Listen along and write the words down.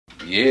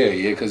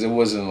Yeah, because it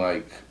wasn't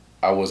like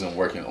I wasn't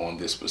working on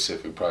this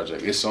specific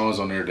project. It's songs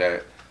on there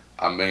that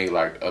I made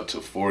like up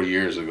to 4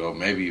 years ago,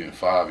 maybe even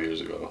 5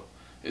 years ago.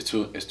 It's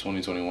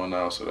 2021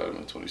 now, so that'd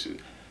been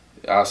 26.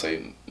 I'll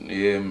say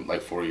yeah,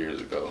 like 4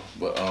 years ago.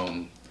 But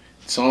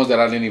songs that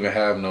I didn't even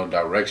have no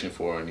direction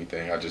for or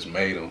anything. I just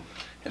made them,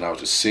 and I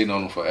was just sitting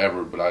on them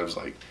forever. But I was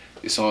like,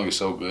 this song is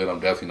so good. I'm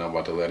definitely not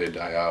about to let it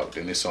die out.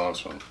 Then this song's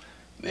from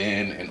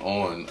then and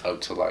on up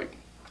to like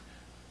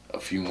a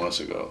few months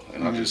ago,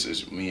 and I just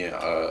it's me and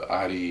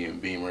Adi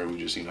and Beamer. We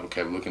just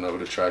kept looking over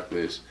the track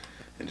list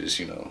and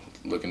just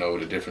looking over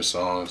the different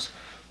songs,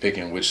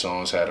 picking which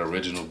songs had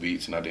original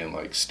beats, and I didn't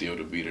like steal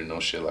the beat or no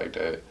shit like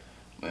that.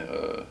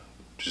 And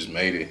just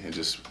made it and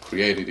just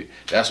created it.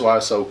 That's why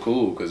it's so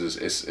cool because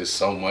it's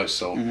so much.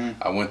 So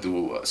I went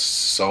through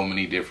so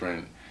many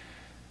different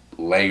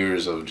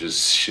layers of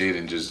just shit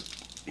and just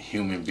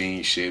human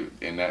being shit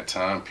in that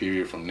time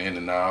period from then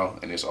to now,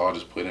 and it's all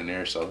just put in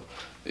there. So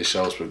it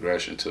shows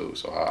progression too.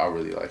 So I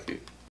really like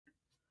it.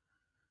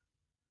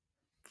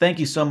 Thank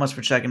you so much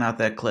for checking out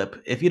that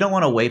clip. If you don't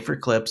want to wait for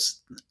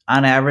clips,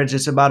 on average,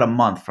 it's about a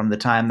month from the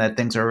time that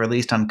things are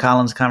released on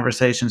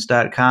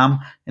collinsconversations.com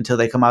until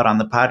they come out on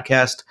the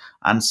podcast,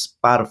 on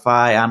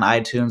Spotify, on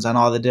iTunes, on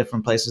all the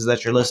different places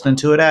that you're listening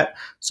to it at.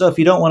 So if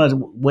you don't want to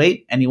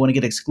wait and you want to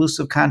get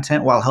exclusive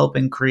content while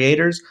helping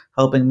creators,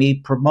 helping me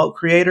promote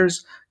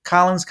creators,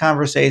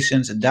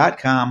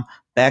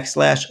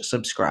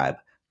 collinsconversations.com/subscribe.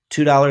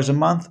 $2 a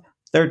month,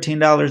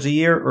 $13 a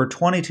year, or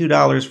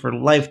 $22 for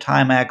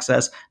lifetime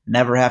access.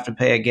 Never have to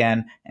pay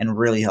again and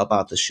really help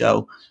out the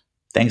show.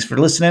 Thanks for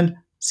listening.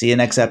 See you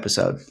next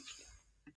episode.